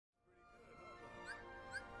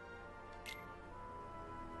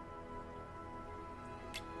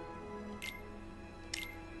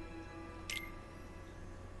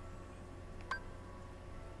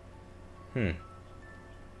Hmm.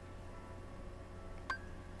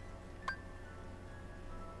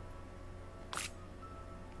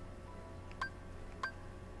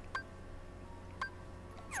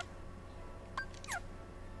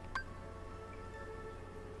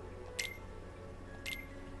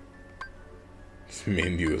 This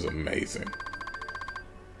menu is amazing.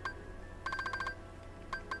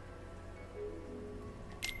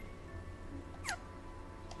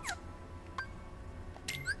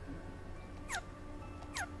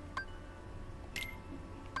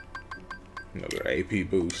 Another AP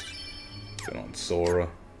boost. Been on Sora.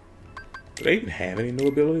 Do they even have any new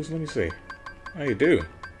abilities? Let me see. Oh, you do.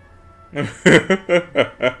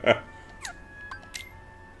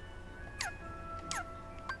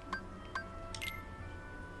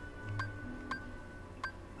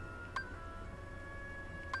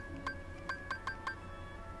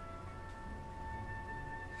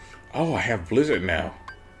 Oh, I have Blizzard now.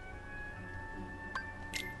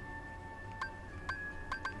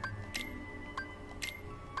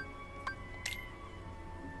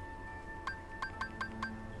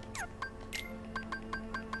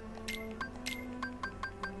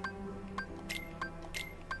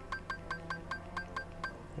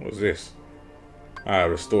 What was this? Ah,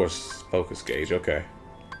 restores focus gauge. Okay.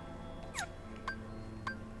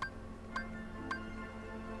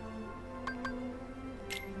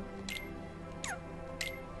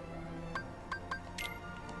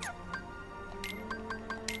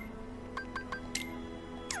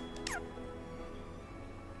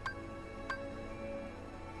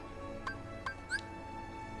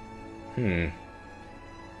 Hmm.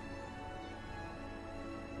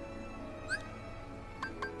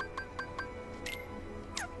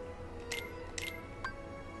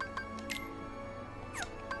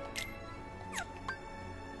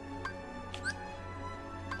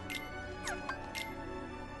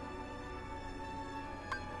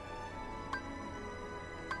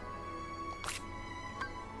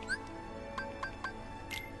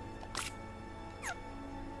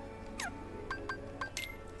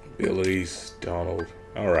 Abilities, Donald.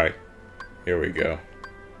 Alright. Here we go.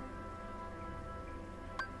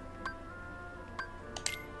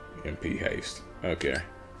 MP haste. Okay.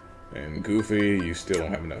 And Goofy, you still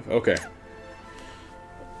don't have enough. Okay.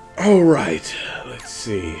 Alright. Let's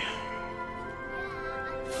see.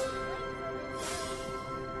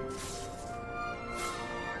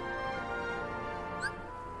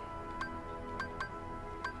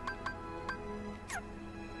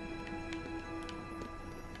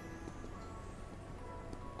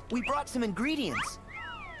 We brought some ingredients.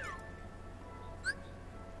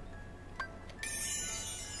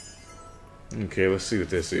 Okay, let's see what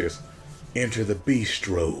this is. Enter the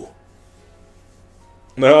bistro.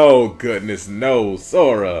 Oh, goodness, no,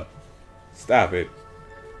 Sora. Stop it.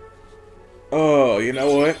 Oh, you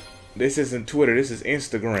know what? This isn't Twitter, this is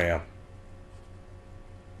Instagram.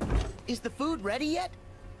 Is the food ready yet?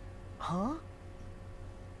 Huh?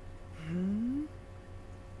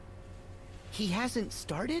 He hasn't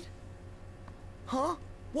started? Huh?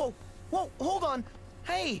 Whoa, whoa, hold on.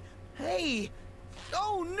 Hey, hey.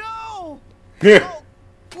 Oh, no! Oh,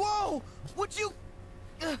 whoa, would you...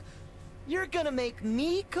 you're gonna make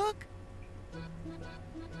me cook?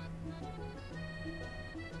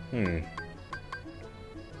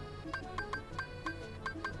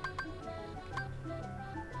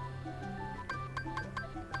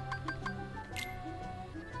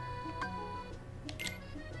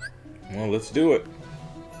 Well, let's do it.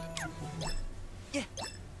 Yeah.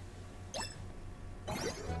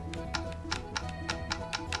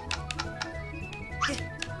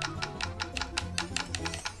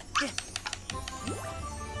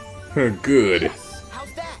 Good. Yes.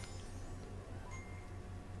 How's that?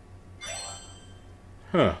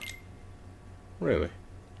 Huh. Really?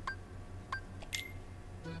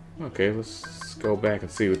 Okay, let's go back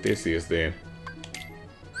and see what this is then.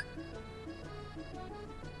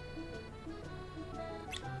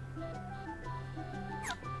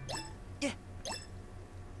 Yeah.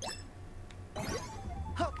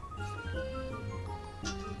 Huh.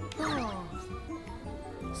 Oh.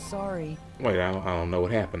 Sorry. Wait, I don't know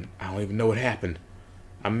what happened. I don't even know what happened.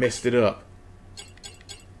 I messed it up.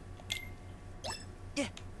 Yeah.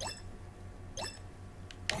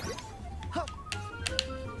 Huh.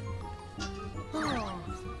 Oh.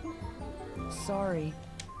 Sorry.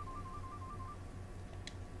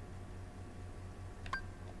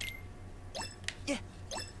 Yeah.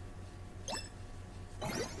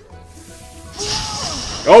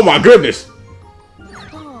 Oh my goodness!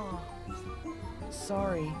 Oh.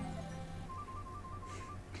 Sorry.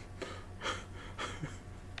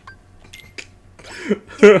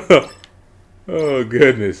 Oh,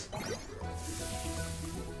 goodness.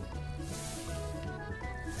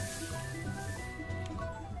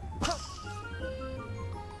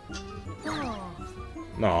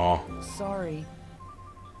 Aw. Sorry.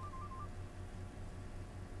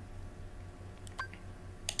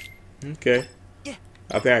 Okay.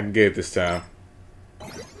 I think I can get it this time.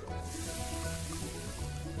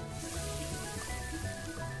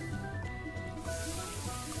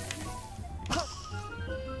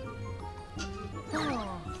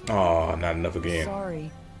 Oh, not enough again.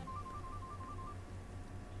 Sorry.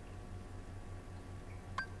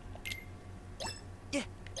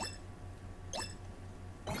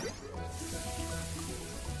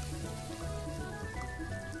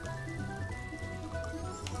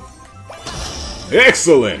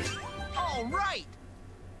 Excellent! All right.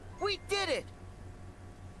 We did it.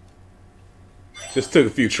 Just took a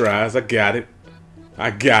few tries. I got it.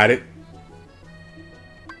 I got it.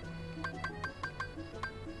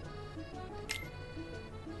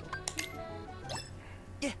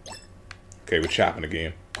 Okay, we're chopping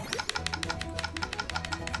again.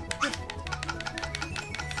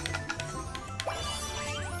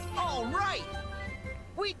 All right.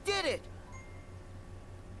 We did it.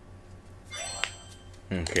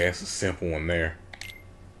 Okay, that's a simple one there.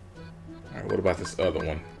 Alright, what about this other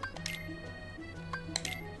one?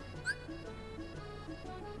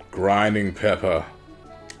 Grinding pepper.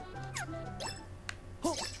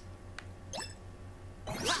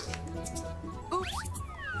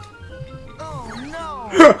 Oh no.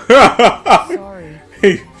 Sorry.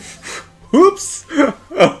 Hey, oops.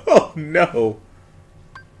 Oh no.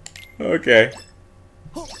 Okay.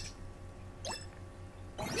 Oh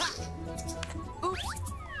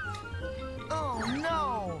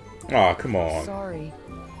no. Aw, come on. Sorry.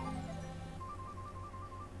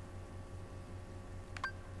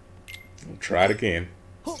 We'll try it again.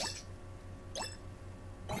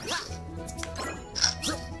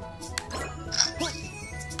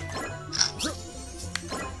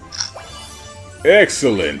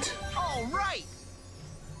 Excellent. All right.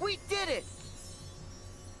 We did it.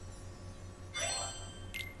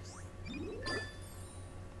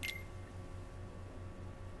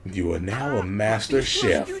 You are now a master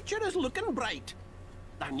chef. The future is looking bright.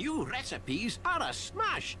 The new recipes are a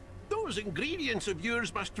smash. Those ingredients of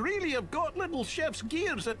yours must really have got little chef's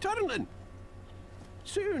gears a turning.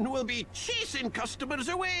 Soon we'll be chasing customers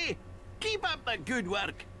away. Keep up the good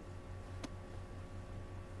work.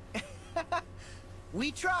 We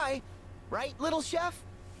try. Right, little chef?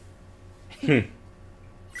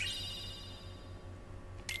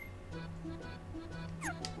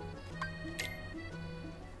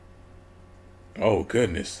 Oh,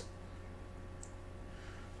 goodness.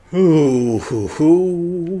 Ooh, hoo,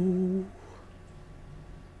 hoo.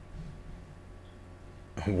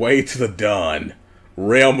 Way to the dawn.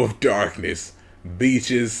 Realm of darkness.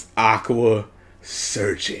 Beaches, aqua,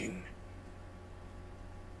 searching.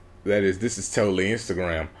 This is totally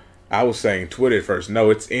Instagram. I was saying Twitter at first.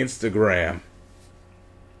 No, it's Instagram.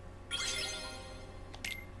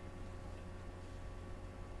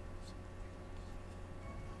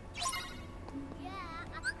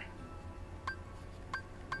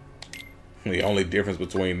 The only difference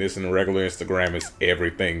between this and the regular Instagram is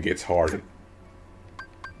everything gets hearted.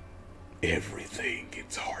 Everything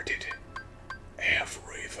gets hearted.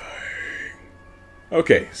 Everything.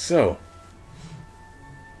 Okay, so.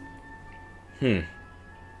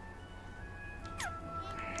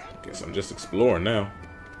 Guess I'm just exploring now.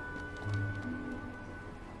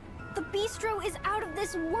 The bistro is out of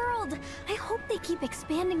this world. I hope they keep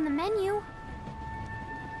expanding the menu.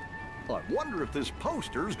 I wonder if this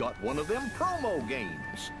poster's got one of them promo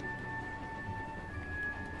games.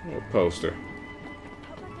 What poster?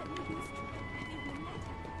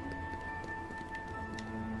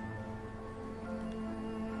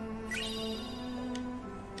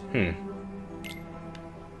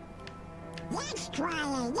 Let's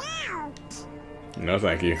try it out. No,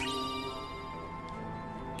 thank you.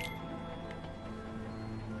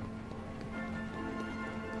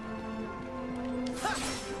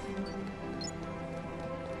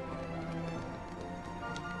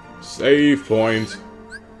 Save point.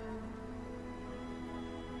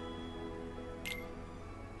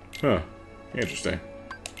 Huh. Interesting.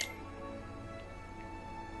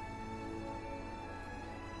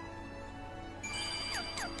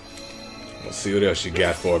 Let's see what else you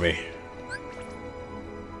got for me.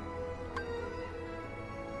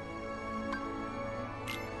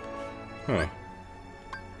 Huh.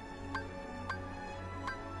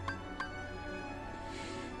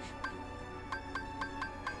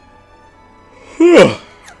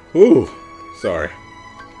 Ooh, sorry.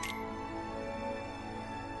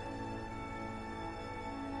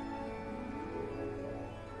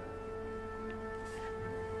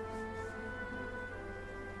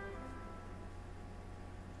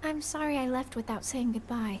 I'm sorry I left without saying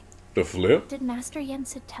goodbye. The flip? Did Master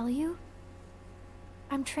Yensid tell you?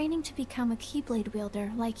 I'm training to become a Keyblade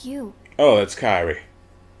wielder like you. Oh, that's Kyrie.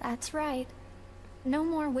 That's right. No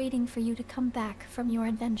more waiting for you to come back from your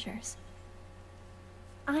adventures.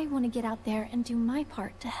 I want to get out there and do my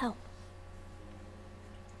part to help.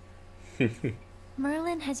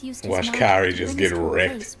 Merlin has used his Watch magic Kyrie to just bring us get to a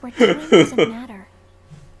wrecked. place where time doesn't matter.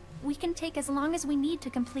 We can take as long as we need to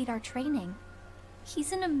complete our training.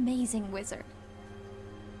 He's an amazing wizard.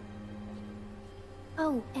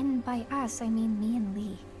 Oh, and by us, I mean me and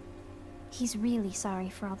Lee. He's really sorry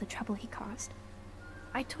for all the trouble he caused.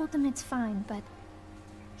 I told him it's fine, but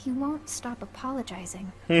he won't stop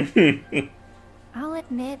apologizing. I'll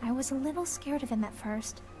admit I was a little scared of him at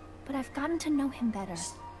first, but I've gotten to know him better.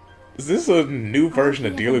 Is this a new version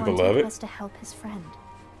of Dearly All he ever wanted Beloved? was to help his friend.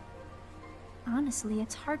 Honestly,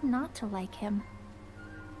 it's hard not to like him.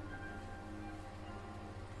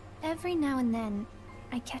 Every now and then,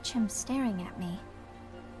 I catch him staring at me.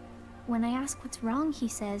 When I ask what's wrong, he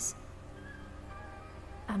says,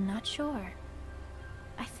 "I'm not sure.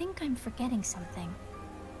 I think I'm forgetting something.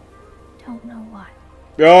 Don't know what."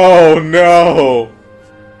 Oh no!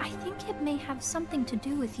 I think it may have something to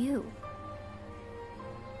do with you.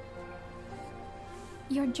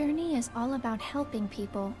 Your journey is all about helping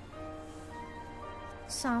people.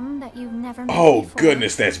 Some that you've never met Oh before,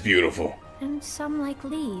 goodness, that's beautiful. and some like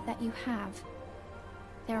Lee that you have.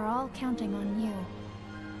 They're all counting on you.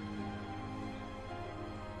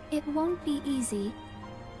 It won't be easy,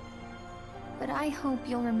 but I hope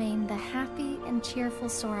you'll remain the happy and cheerful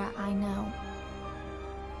Sora I know.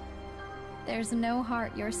 There's no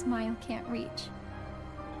heart your smile can't reach.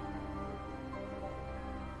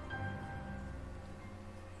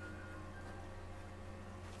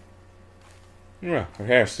 Yeah, her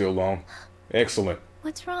hair's still long. Excellent.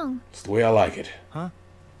 What's wrong? It's the way I like it. Huh?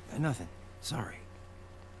 Nothing. Sorry.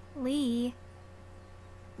 Lee.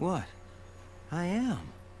 What? I am.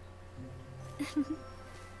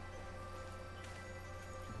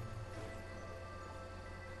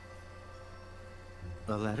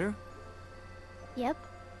 A letter? Yep.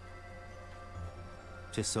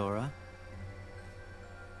 To Sora?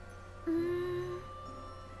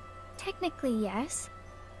 Technically, yes.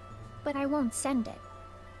 But I won't send it.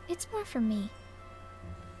 It's more for me.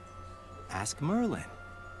 Ask Merlin.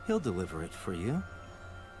 He'll deliver it for you.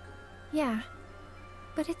 Yeah.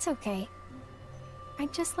 But it's okay. I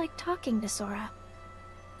just like talking to Sora.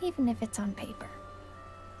 Even if it's on paper.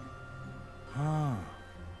 Oh,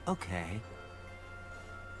 okay.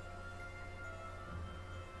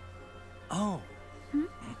 Oh.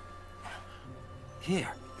 Here.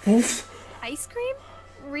 Oof. Ice cream?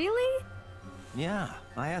 Really? Yeah,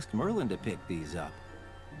 I asked Merlin to pick these up.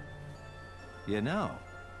 You know,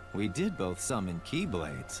 we did both summon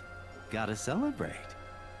Keyblades. Gotta celebrate.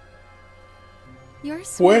 You're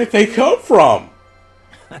sweet. Where did they come from?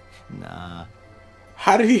 Nah.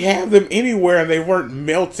 How did he have them anywhere and they weren't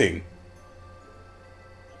melting?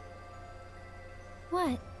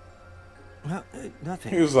 What? Well,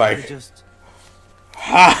 nothing. He was like, I just...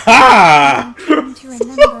 ha ha! Don't you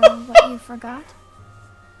remember what you forgot?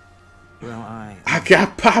 Well, I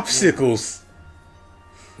got popsicles.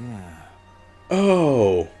 Yeah.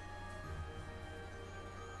 Oh.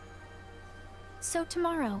 So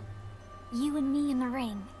tomorrow, you and me in the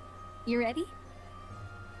ring. You ready?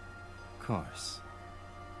 Of course.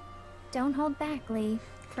 Don't hold back, Lee.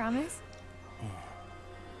 Promise?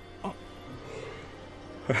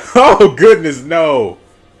 Oh goodness, no.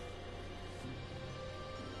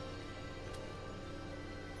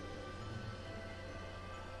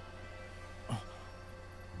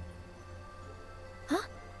 Huh?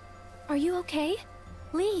 Are you okay?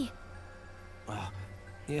 Lee!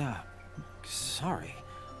 Yeah. Sorry.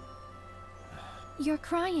 You're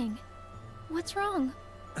crying. What's wrong?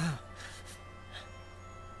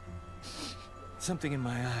 Something in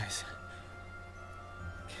my eyes.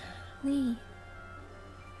 Lee.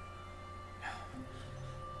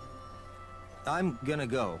 I'm gonna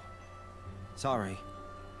go. Sorry.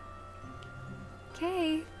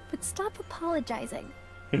 Okay, but stop apologizing.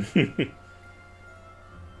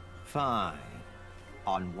 Fine.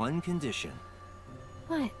 On one condition.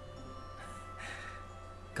 What?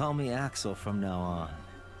 Call me Axel from now on.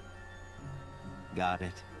 Got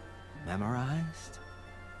it? Memorized?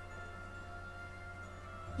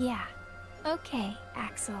 Yeah. Okay,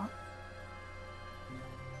 Axel.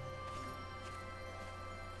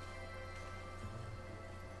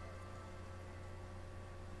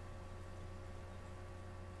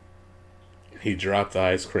 He dropped the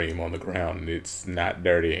ice cream on the ground and it's not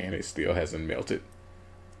dirty and it still hasn't melted.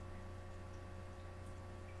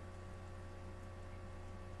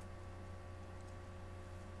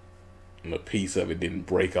 a piece of it didn't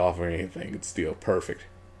break off or anything. It's still perfect.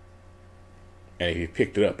 And if you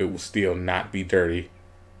picked it up, it would still not be dirty.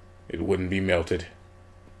 It wouldn't be melted.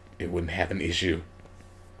 It wouldn't have an issue.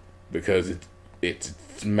 Because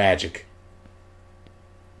it's magic.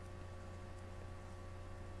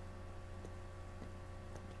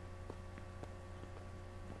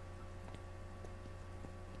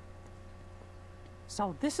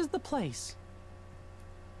 So this is the place.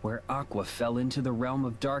 Where Aqua fell into the realm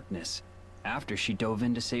of darkness after she dove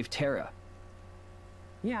in to save Terra.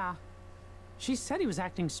 Yeah. She said he was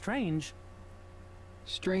acting strange.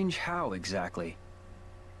 Strange how, exactly?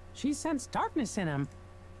 She sensed darkness in him.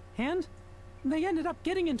 And they ended up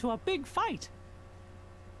getting into a big fight.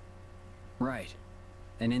 Right.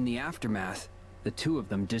 And in the aftermath, the two of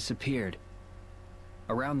them disappeared.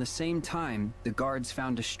 Around the same time, the guards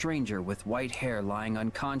found a stranger with white hair lying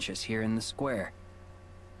unconscious here in the square.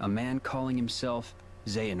 A man calling himself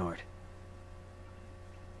Xehanort.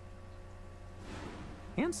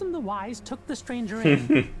 Ansem the Wise took the stranger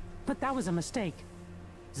in, but that was a mistake.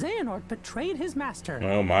 Xehanort betrayed his master.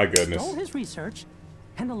 Oh my goodness. Stole his research,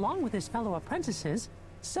 and along with his fellow apprentices,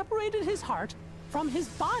 separated his heart from his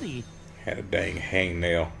body. Had a dang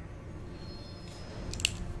hangnail.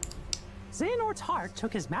 Xehanort's heart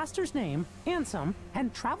took his master's name, Ansem,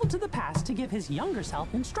 and traveled to the past to give his younger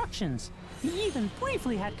self instructions. He even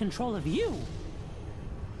briefly had control of you.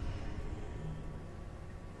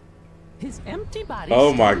 His empty body,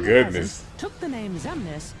 oh my still in the goodness, present, took the name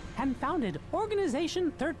Xemnas and founded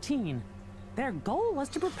Organization 13. Their goal was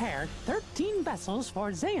to prepare 13 vessels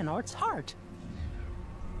for Xehanort's heart.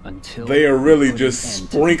 Until they are really put just an end to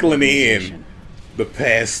the sprinkling organization. in the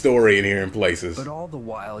past story in here in places. But all the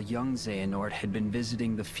while, young Xehanort had been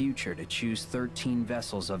visiting the future to choose 13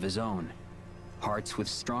 vessels of his own. Hearts with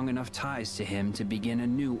strong enough ties to him to begin a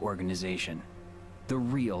new organization. The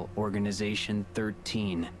real Organization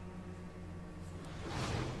 13.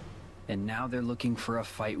 And now they're looking for a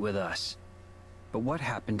fight with us. But what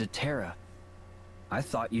happened to Terra? I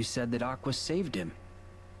thought you said that Aqua saved him.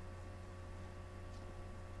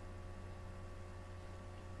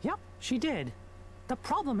 Yep, she did. The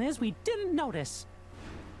problem is we didn't notice.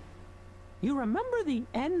 You remember the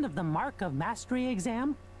end of the Mark of Mastery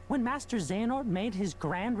exam? When Master Xehanort made his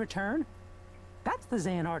grand return? That's the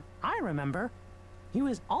Xehanort I remember. He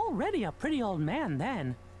was already a pretty old man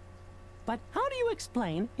then. But how do you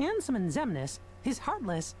explain Ansem and Xemnas, his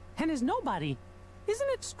heartless, and his nobody? Isn't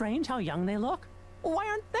it strange how young they look? Why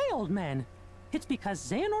aren't they old men? It's because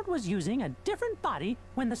Xehanort was using a different body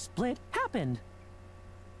when the split happened.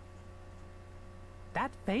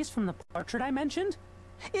 That face from the portrait I mentioned?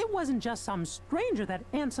 It wasn't just some stranger that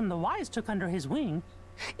Ansem the Wise took under his wing.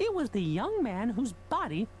 It was the young man whose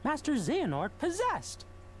body Master Xehanort possessed.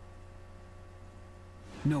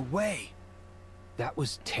 No way! That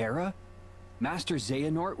was Terra? Master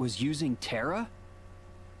Xehanort was using Terra?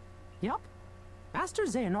 Yup. Master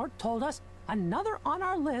Xehanort told us another on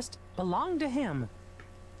our list belonged to him.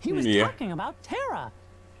 He was talking about Terra.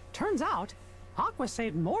 Turns out, Aqua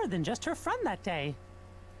saved more than just her friend that day.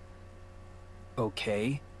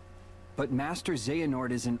 Okay. But Master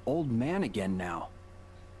Xehanort is an old man again now.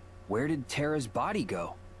 Where did Terra's body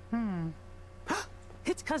go?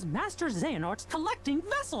 It's 'cause Master Xehanort's collecting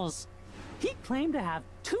vessels. He claimed to have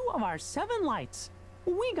 2 of our 7 lights.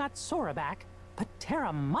 We got Sora back, but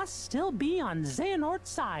Terra must still be on Xehanort's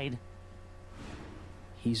side.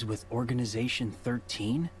 He's with Organization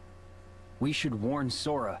 13? We should warn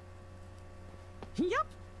Sora. Yup,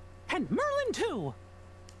 and Merlin too.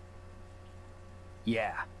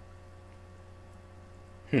 Yeah.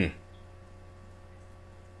 Hey,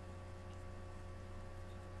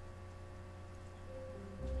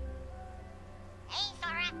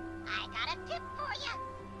 Sora, I got a tip for you.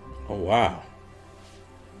 Oh wow.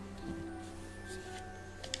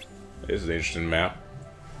 This is an interesting map.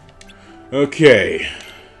 Okay.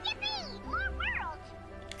 Yippee! More worlds!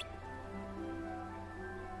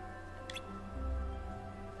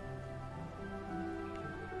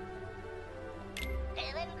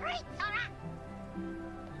 Doing great, Sora!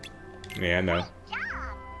 Yeah, I know. Good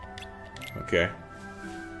job! Okay.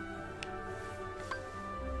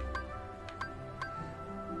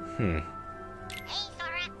 Hey,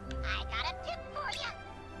 Sora, I got a tip for you.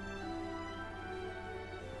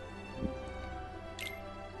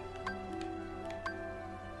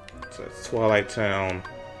 So it's Twilight Town.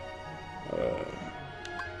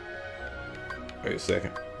 Wait a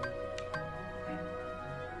second.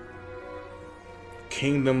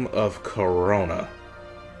 Kingdom of Corona.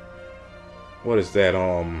 What is that?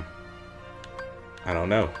 I don't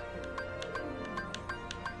know.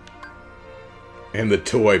 In the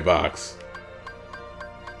toy box.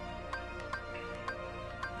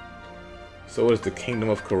 So what is the Kingdom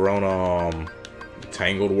of Corona?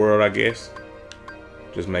 Tangled world, I guess.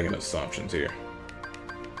 Just making assumptions here.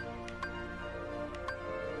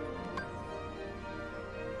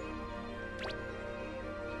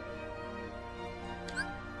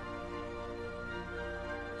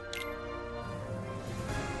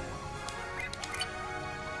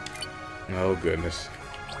 Oh goodness.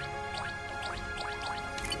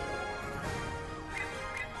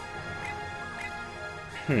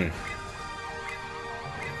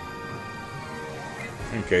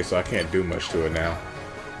 Okay, so I can't do much to it now.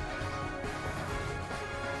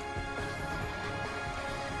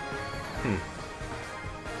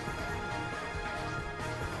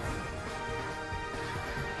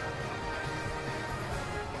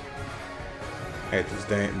 Had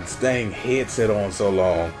this dang headset on so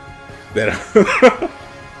long that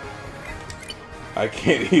I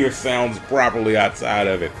can't hear sounds properly outside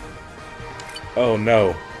of it. Oh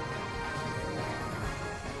no.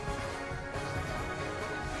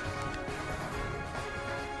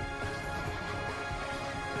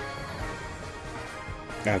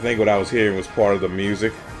 I think what I was hearing was part of the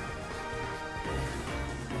music.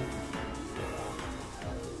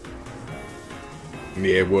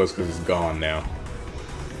 Yeah, it was because it's gone now.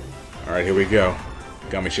 Alright, here we go.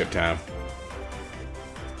 Gummy ship time.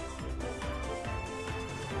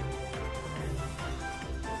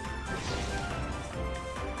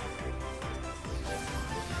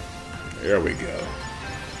 There we go.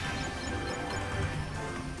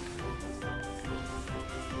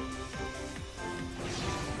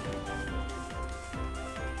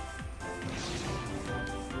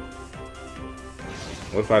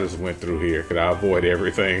 What if I just went through here? Could I avoid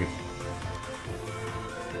everything?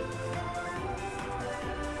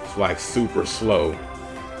 It's like super slow.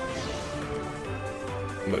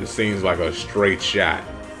 But it seems like a straight shot.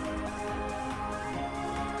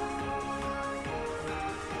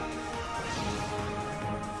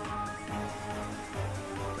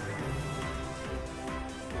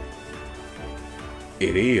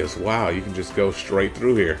 It is. Wow, you can just go straight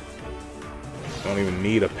through here. Don't even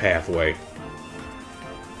need a pathway.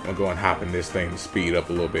 I'm gonna go and hop in this thing to speed up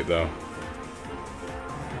a little bit though.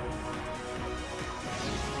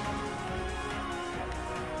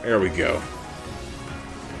 There we go.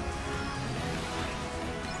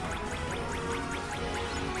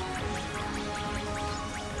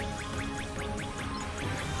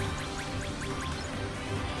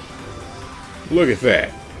 Look at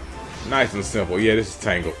that. Nice and simple. Yeah, this is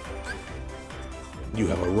Tangled. You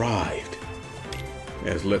have arrived.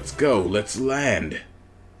 Yes, let's go. Let's land.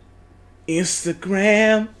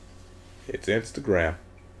 Instagram. It's Instagram.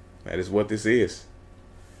 That is what this is.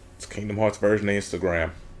 It's Kingdom Hearts version of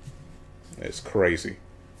Instagram. It's crazy.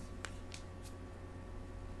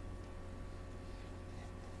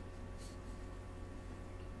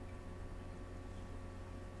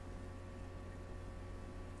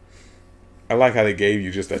 I like how they gave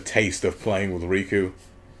you just a taste of playing with Riku,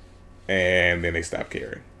 and then they stopped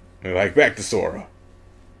caring. They're like, back to Sora.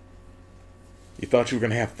 You thought you were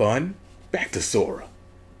gonna have fun? Back to Sora.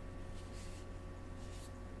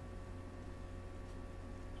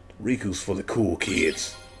 Riku's for the cool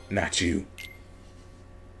kids, not you.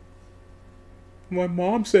 My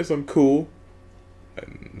mom says I'm cool.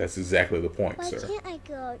 And that's exactly the point, Why sir. can't I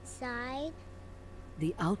go outside?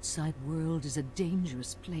 The outside world is a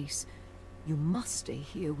dangerous place. You must stay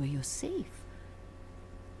here where you're safe.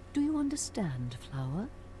 Do you understand, Flower?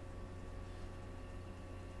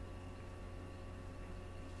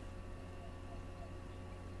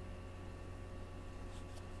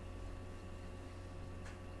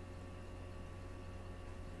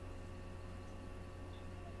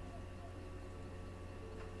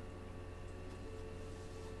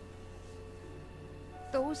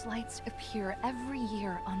 Those lights appear every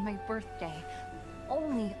year on my birthday.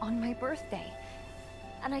 Only on my birthday.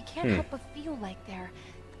 And I can't help but feel like they're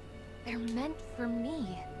meant for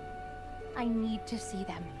me. I need to see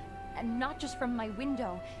them. And not just from my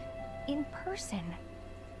window. In person.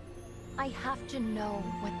 I have to know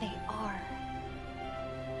what they are.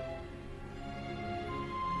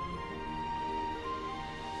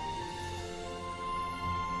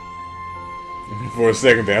 For a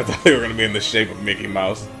second there, I thought they were going to be in the shape of Mickey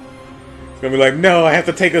Mouse. It's going to be like, no, I have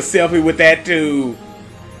to take a selfie with that too.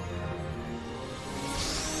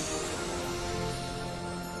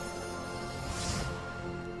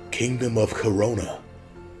 Kingdom of Corona.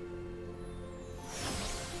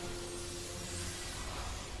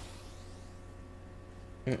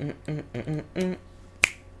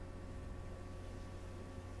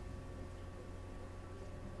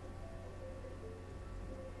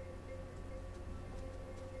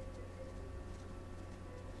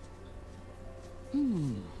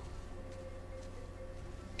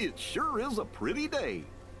 It sure is a pretty day.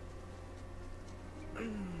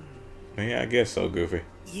 Yeah, I guess so, Goofy.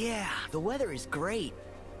 Yeah, the weather is great.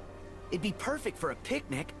 It'd be perfect for a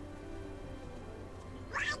picnic.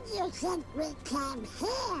 Why do you think we came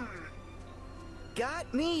here?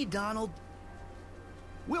 Got me, Donald.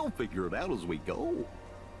 We'll figure it out as we go.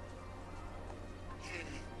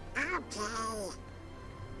 Okay.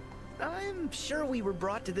 I'm sure we were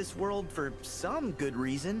brought to this world for some good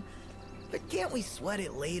reason, but can't we sweat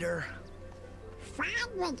it later? Fine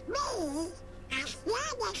with me, as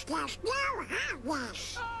long as there's no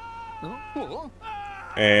harvest.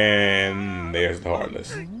 And there's the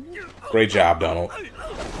Heartless. Great job, Donald.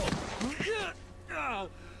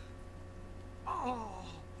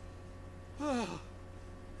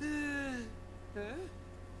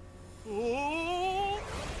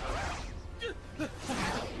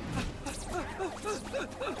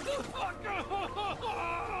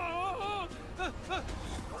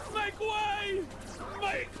 Make way!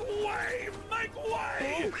 Make way! Make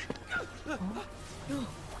way!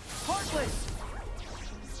 Heartless!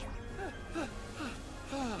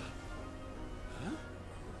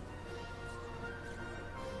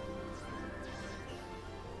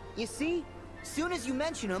 You see, soon as you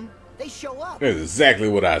mention them, they show up. That's exactly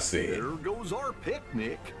what I said. There goes our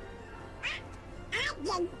picnic. I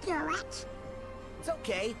didn't do it. It's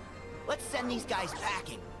okay. Let's send these guys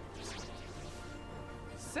packing.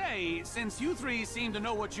 Say, since you three seem to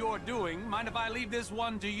know what you're doing, mind if I leave this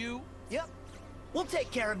one to you? Yep. We'll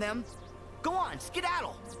take care of them. Go on,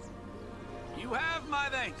 skedaddle. You have my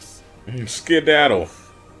thanks. Skedaddle.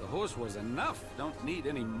 The horse was enough. Don't need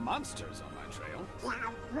any monsters on my trail.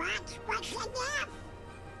 Now what was enough?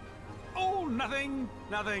 Oh, nothing.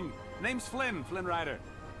 Nothing. Name's Flynn, Flynn Rider.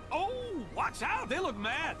 Oh, watch out. They look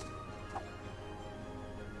mad.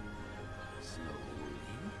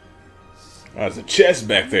 Oh, there's a chest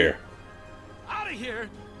back there. Out of here.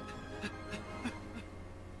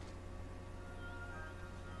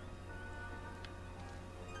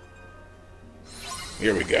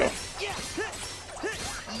 Here we go.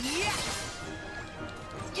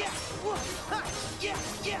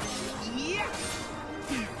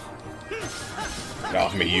 Get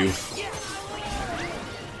off me, you.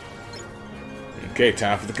 Okay,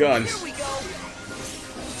 time for the guns.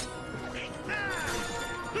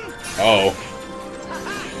 Oh.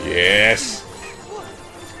 Yes.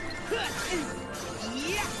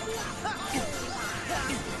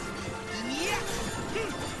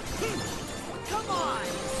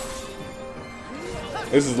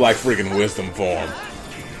 This is like freaking wisdom form.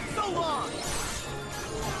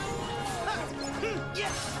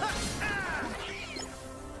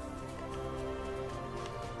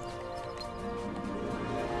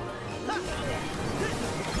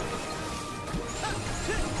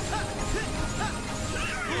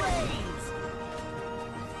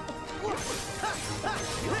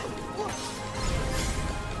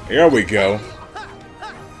 Here we go.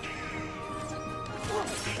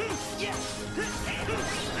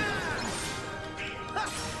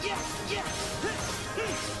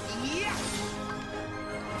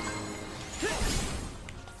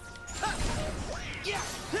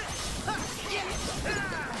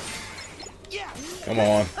 Come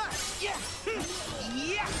on.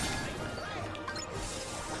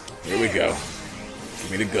 Here we go.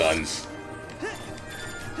 Give me the guns.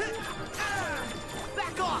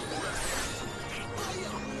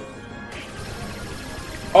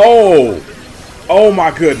 Oh! Oh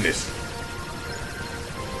my goodness.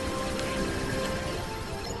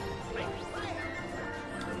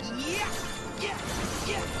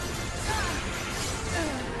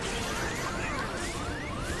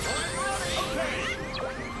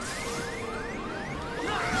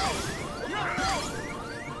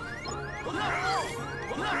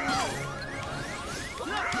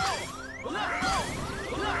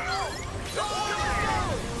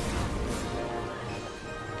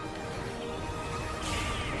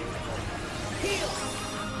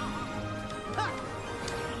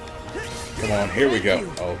 Come on, here we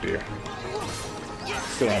go. Oh dear.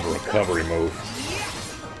 Still have a recovery move.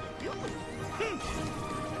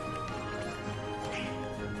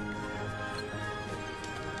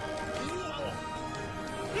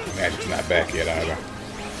 Magic's not back yet either.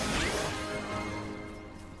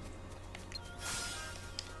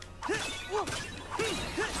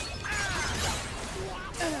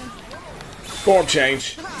 Form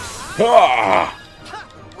change. Ah!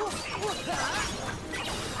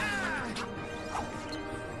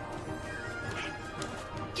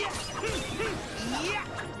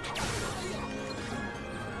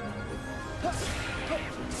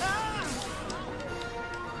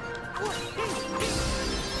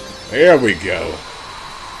 There we go.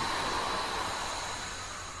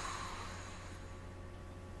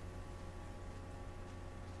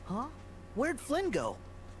 Huh? Where'd Flynn go?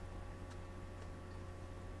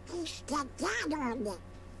 He stepped out on it.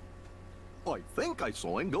 I think I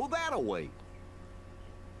saw him go that way.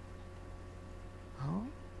 Huh?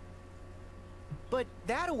 But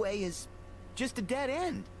that away is just a dead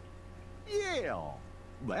end. Yeah,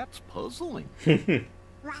 that's puzzling.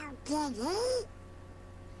 Well, did he?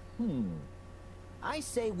 I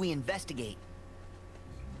say we investigate.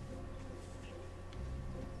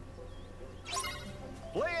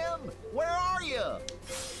 Flynn, where are you?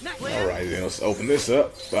 Alright, then let's open this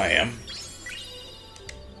up. Bam.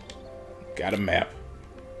 Got a map.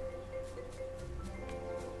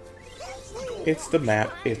 It's the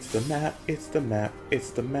map, it's the map, it's the map,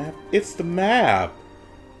 it's the map, it's the map.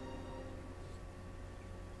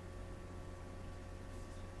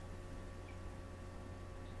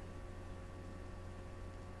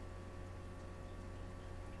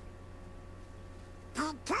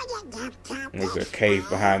 There's a cave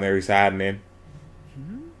behind there he's hiding in.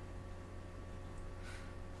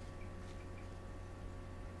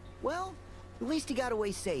 Well, at least he got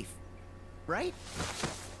away safe. Right?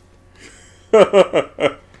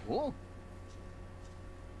 Oh.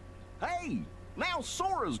 Hey, now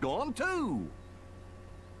Sora's gone too.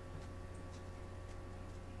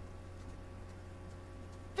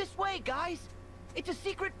 This way, guys. It's a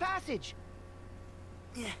secret passage.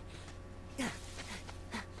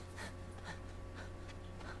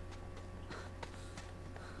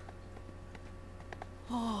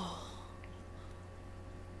 Oh.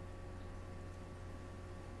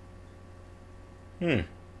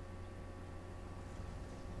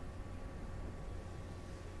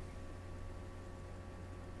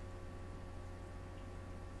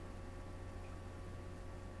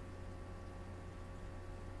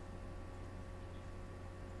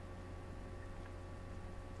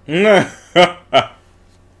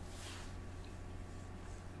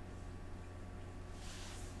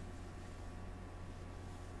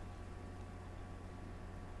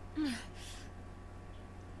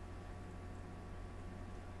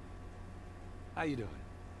 How you doing?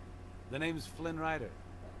 The name's Flynn Rider.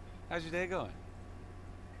 How's your day going?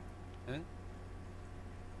 Huh?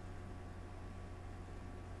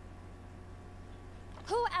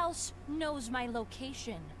 Who else knows my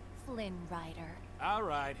location, Flynn Rider? All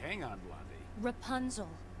right, hang on, Blondie. Rapunzel.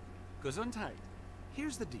 Gesundheit.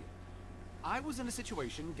 Here's the deal. I was in a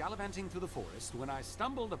situation gallivanting through the forest when I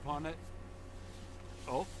stumbled upon a...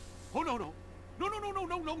 Oh? Oh, no, no. No, no, no, no,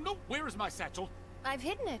 no, no, no. Where is my satchel? I've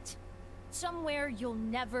hidden it. Somewhere you'll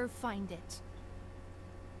never find it.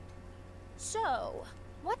 So,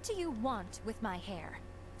 what do you want with my hair?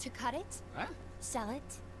 To cut it? Huh? Sell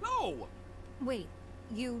it? No! Wait,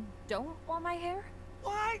 you don't want my hair?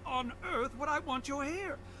 Why on earth would I want your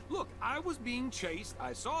hair? Look, I was being chased,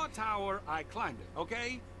 I saw a tower, I climbed it,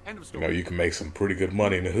 okay? End of You story. know, you can make some pretty good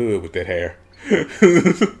money in the hood with that hair.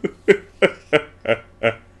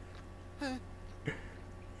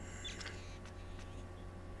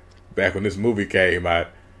 Back when this movie came out,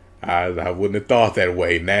 I wouldn't have thought that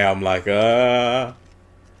way. Now I'm like,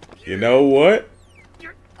 you know what?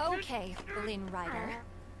 Okay, Flynn Rider.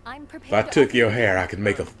 I'm If prepared I took your hair, I could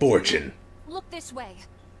make a fortune. Look this way.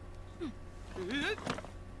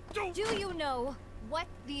 Do you know what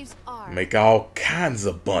these are? Make all kinds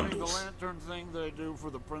of The bundles. lantern thing they do for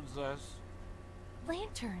the princess.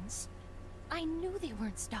 Lanterns? I knew they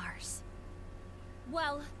weren't stars.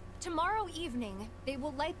 Well, tomorrow evening, they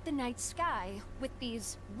will light the night sky with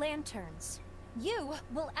these lanterns. You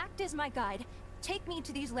will act as my guide, take me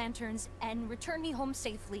to these lanterns, and return me home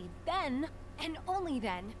safely. Then, and only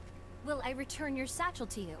then, will I return your satchel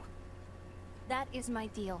to you. That is my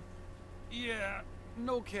deal. Yeah,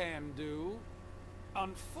 no can do.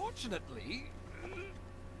 Unfortunately,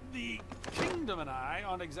 the kingdom and I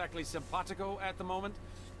aren't exactly simpatico at the moment,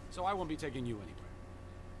 so I won't be taking you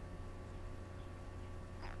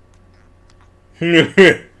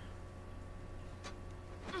anywhere.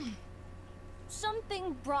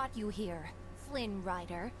 Something brought you here, Flynn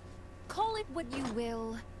Rider. Call it what you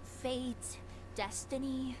will, fate,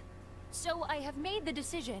 destiny. So I have made the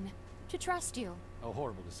decision to trust you. A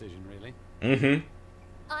horrible decision, really. Mm-hmm.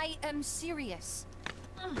 I am serious.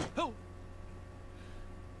 Oh!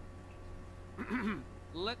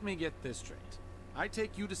 Let me get this straight. I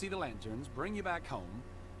take you to see the lanterns, bring you back home,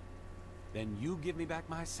 then you give me back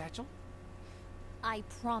my satchel? I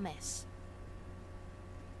promise.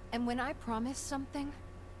 And when I promise something,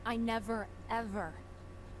 I never, ever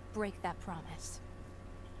break that promise.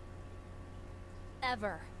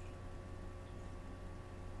 Ever.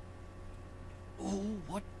 Oh,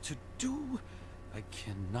 what to do? I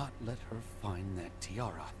cannot let her find that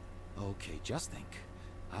tiara. Okay, just think.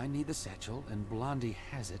 I need the satchel, and Blondie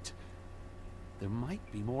has it. There might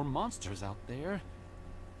be more monsters out there.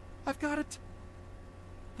 I've got it!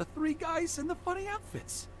 The 3 guys in the funny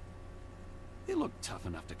outfits. They look tough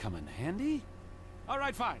enough to come in handy.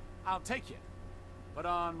 Alright, fine. I'll take you. But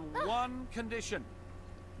on one condition.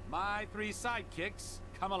 My 3 sidekicks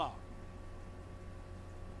come along.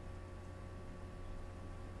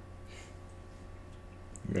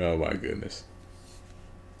 Oh my goodness.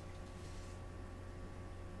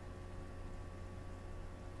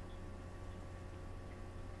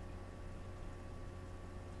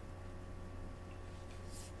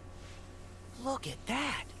 Look at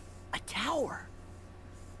that! A tower!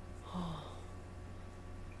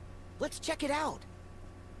 Let's check it out!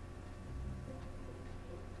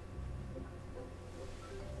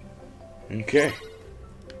 Okay.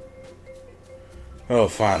 Oh,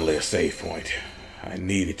 finally a save point. I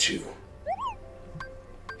needed you.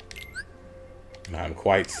 I'm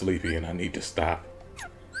quite sleepy and I need to stop.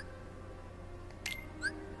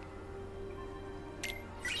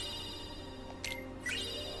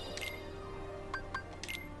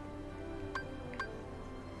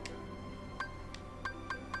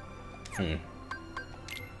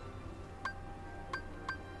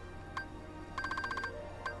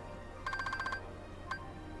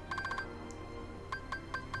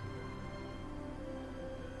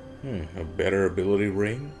 A better ability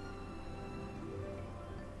ring?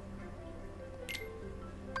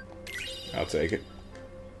 I'll take it.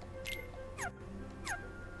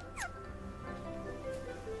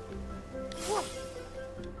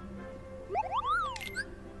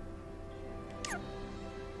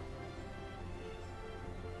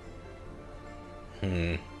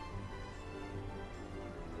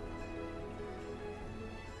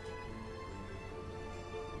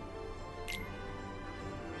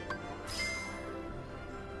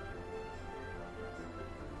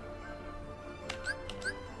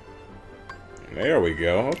 There we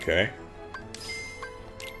go, okay.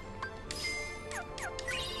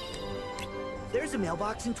 There's a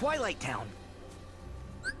mailbox in Twilight Town.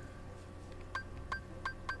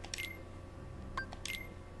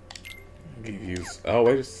 Give you. Oh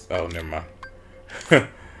wait. Oh, never mind.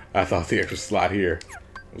 I thought the extra slot here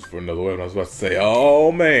was for another weapon. I was about to say,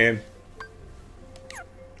 oh man.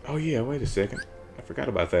 Oh yeah. Wait a second. I forgot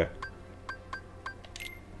about that.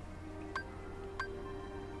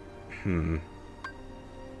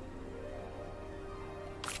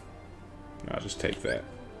 I'll just take that.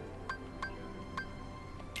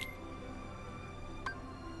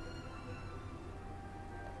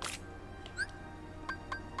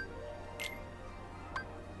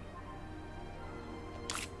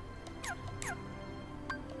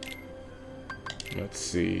 Let's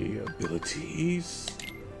see, abilities.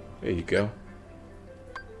 There you go.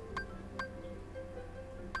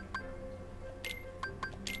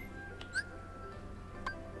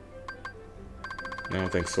 I don't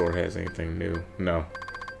think Sword has anything new. No.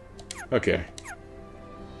 Okay.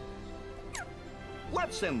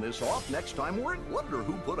 Let's send this off next time we're in Wonder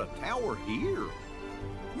Who put a tower here.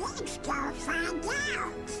 Let's go find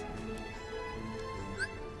out.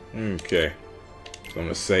 Okay. So I'm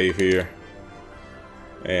gonna save here.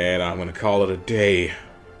 And I'm gonna call it a day.